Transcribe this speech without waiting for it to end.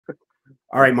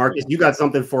All right, Marcus, you got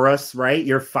something for us, right?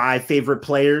 Your 5 favorite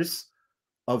players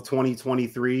of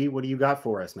 2023. What do you got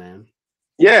for us, man?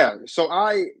 Yeah, so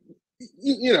I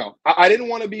didn't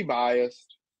want to be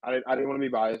biased. I didn't want to be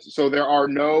biased. So there are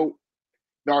no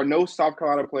South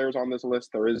Carolina players on this list.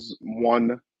 There is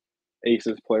one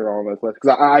Aces player on this list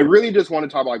because I really just want to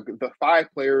talk about the 5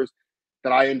 players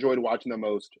that I enjoyed watching the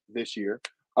most this year.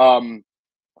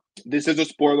 This is a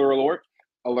spoiler alert.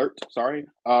 Sorry.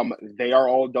 They are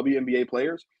all WNBA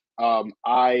players.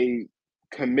 I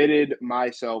committed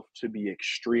myself to be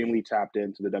extremely tapped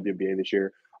into the WNBA this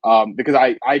year because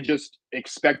I just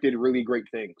expected really great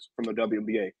things from the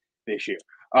WNBA this year.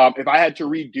 If I had to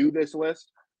redo this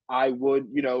list, I would,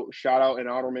 shout out and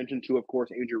honor mention to, of course,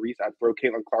 Angel Reese. I'd throw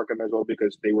Caitlin Clark in there as well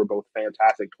because they were both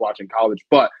fantastic to watch in college.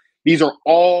 But these are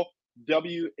all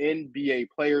WNBA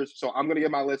players. So I'm going to get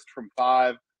my list from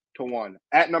 5 to 1.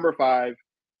 At number 5,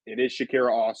 it is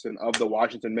Shakira Austin of the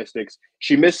Washington Mystics.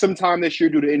 She missed some time this year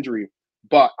due to injury,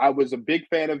 but I was a big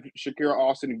fan of Shakira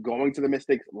Austin going to the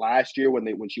Mystics last year when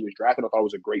she was drafted. I thought it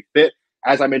was a great fit.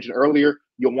 As I mentioned earlier,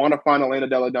 you'll want to find Elena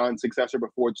Delle Donne's successor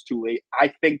before it's too late.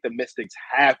 I think the Mystics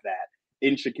have that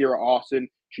in Shakira Austin.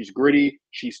 She's gritty.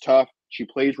 She's tough. She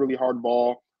plays really hard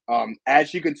ball. As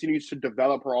she continues to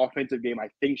develop her offensive game, I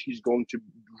think she's going to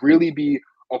really be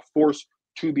a force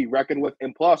to be reckoned with.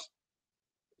 And plus,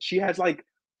 she has like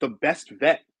the best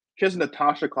vet. She has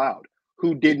Natasha Cloud,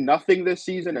 who did nothing this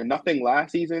season and nothing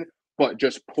last season, but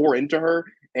just pour into her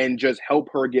and just help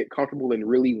her get comfortable and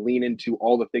really lean into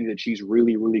all the things that she's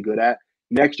really, really good at.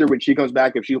 Next year, when she comes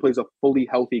back, if she plays a fully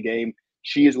healthy game,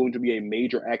 she is going to be a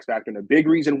major X factor and a big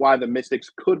reason why the Mystics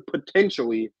could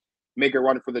potentially make a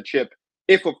run for the chip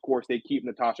if, of course, they keep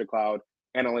Natasha Cloud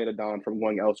and Elena Dawn from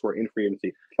going elsewhere in free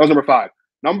agency. That was number 5.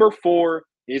 Number 4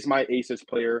 is my Aces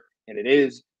player, and it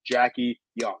is Jackie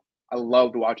Young. I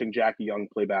loved watching Jackie Young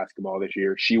play basketball this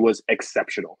year. She was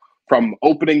exceptional. From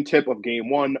opening tip of game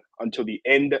 1 until the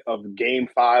end of game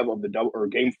 5 of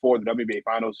game 4 of the WNBA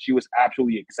Finals, she was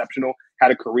absolutely exceptional.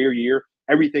 Had a career year.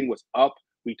 Everything was up.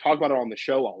 We talked about it on the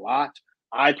show a lot.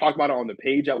 I talked about it on the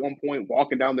page at one point,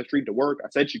 walking down the street to work. I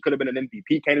said she could have been an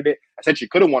MVP candidate. I said she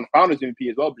could have won Finals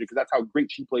MVP as well because that's how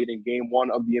great she played in game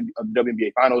 1 of the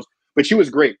WNBA Finals. But she was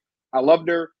great. I loved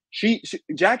her.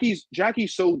 Jackie's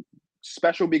so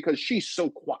special because she's so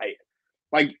quiet.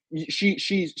 Like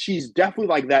she's definitely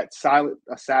like that silent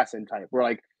assassin type where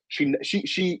like she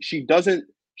doesn't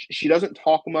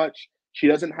talk much. She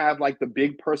doesn't have like the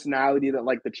big personality that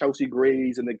like the Chelsea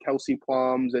Grays and the Kelsey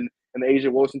Plums and the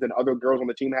Asia Wilsons and other girls on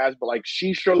the team has, but like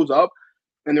she shows up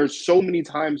and there's so many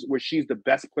times where she's the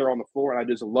best player on the floor, and I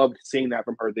just loved seeing that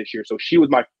from her this year. So she was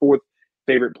my 4th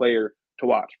favorite player to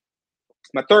watch.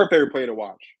 My 3rd favorite player to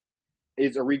watch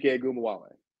is Arike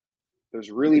Ogunbowale. There's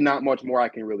really not much more I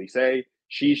can really say.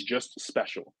 She's just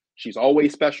special. She's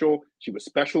always special. She was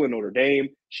special in Notre Dame.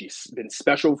 She's been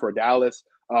special for Dallas.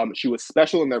 She was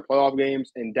special in their playoff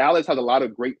games. And Dallas has a lot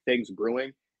of great things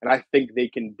brewing. And I think they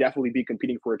can definitely be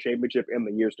competing for a championship in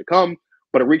the years to come.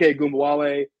 But Arike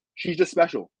Ogunbowale, she's just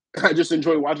special. I just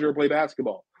enjoy watching her play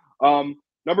basketball.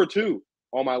 Number 2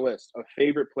 on my list of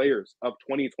favorite players of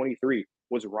 2023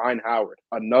 was Rhyne Howard,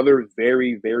 another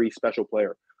very, very special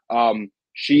player.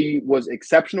 She was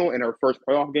exceptional in her first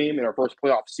playoff game, in her first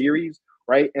playoff series,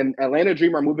 right? And Atlanta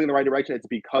Dream are moving in the right direction. It's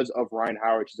because of Rhyne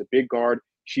Howard. She's a big guard.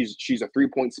 She's a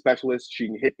 3-point specialist. She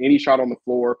can hit any shot on the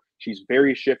floor. She's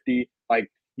very shifty. Like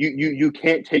you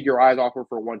can't take your eyes off her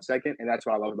for 1 second, and that's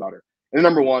what I love about her. And then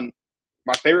number 1,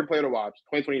 my favorite player to watch,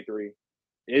 2023,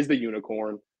 is the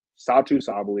unicorn, Satou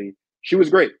Sabally. She was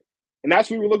great. And that's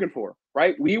what we were looking for,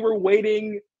 right? We were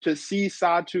waiting to see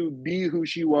Satou be who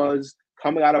she was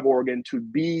coming out of Oregon, to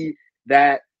be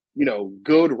that,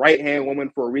 good right-hand woman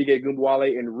for Arike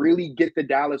Ogunbowale and really get the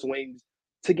Dallas Wings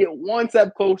to get one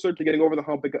step closer to getting over the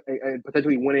hump and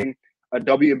potentially winning a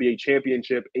WNBA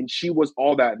championship. And she was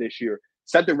all that this year.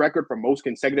 Set the record for most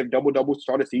consecutive double-doubles to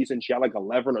start a season. She had like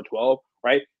 11 or 12,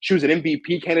 right? She was an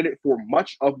MVP candidate for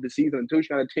much of the season until she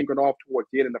kind of tinkered off towards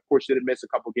the end. And of course, she did miss a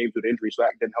couple games with injury, so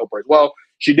that didn't help her as well.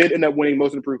 She did end up winning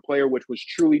Most Improved Player, which was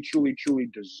truly, truly, truly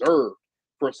deserved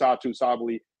for Satou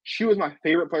Sabally. She was my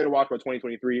favorite player to watch for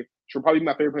 2023. She'll probably be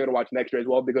my favorite player to watch next year as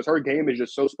well because her game is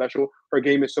just so special. Her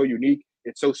game is so unique.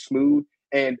 It's so smooth.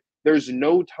 And there's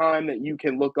no time that you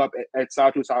can look up at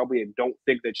Satou Sabally and don't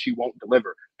think that she won't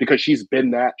deliver because she's been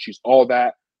that. She's all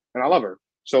that. And I love her.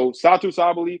 So Satou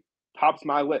Sabally tops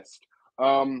my list.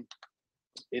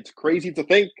 It's crazy to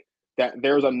think that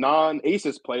there's a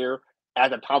non-Aces player at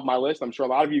the top of my list. I'm sure a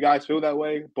lot of you guys feel that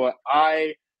way. But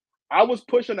I was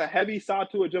pushing a heavy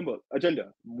Satou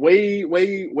agenda way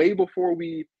before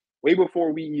we way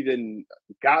before we even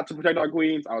got to Protect Our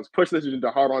Queens. I was pushing this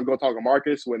into Hard On Go Talk to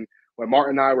Marcus when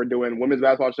Martin and I were doing women's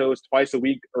basketball shows twice a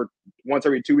week or once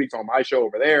every 2 weeks on my show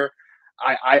over there.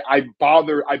 I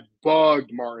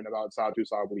bugged Martin about Satu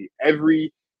Sabali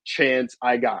every chance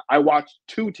I got. I watched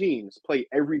two teams play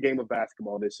every game of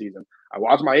basketball this season. I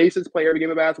watched my Aces play every game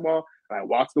of basketball, and I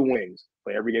watched the Wings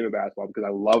play every game of basketball because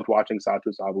I loved watching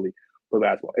Satu Sabali play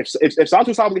basketball. If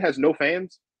Satu Sabali has no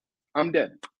fans, I'm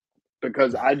dead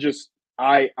because I am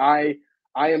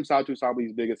Satu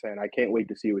Sabali's biggest fan. I can't wait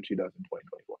to see what she does in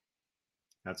 2024.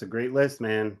 That's a great list,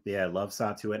 man. Yeah, love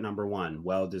Satu at number 1.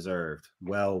 Well deserved.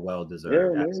 Well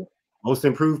deserved. Yeah, most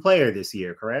improved player this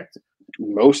year, correct?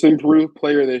 Most improved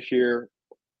player this year,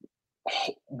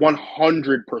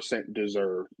 100%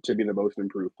 deserved to be the most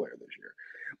improved player this year.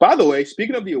 By the way,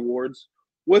 speaking of the awards,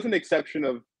 with an exception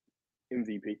of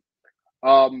MVP,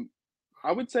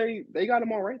 I would say they got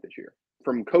them all right this year.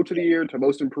 From coach of the year to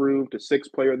most improved to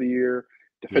sixth player of the year,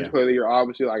 defensive player of the year.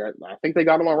 Obviously, like I think they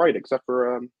got them all right, except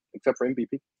for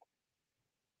MVP.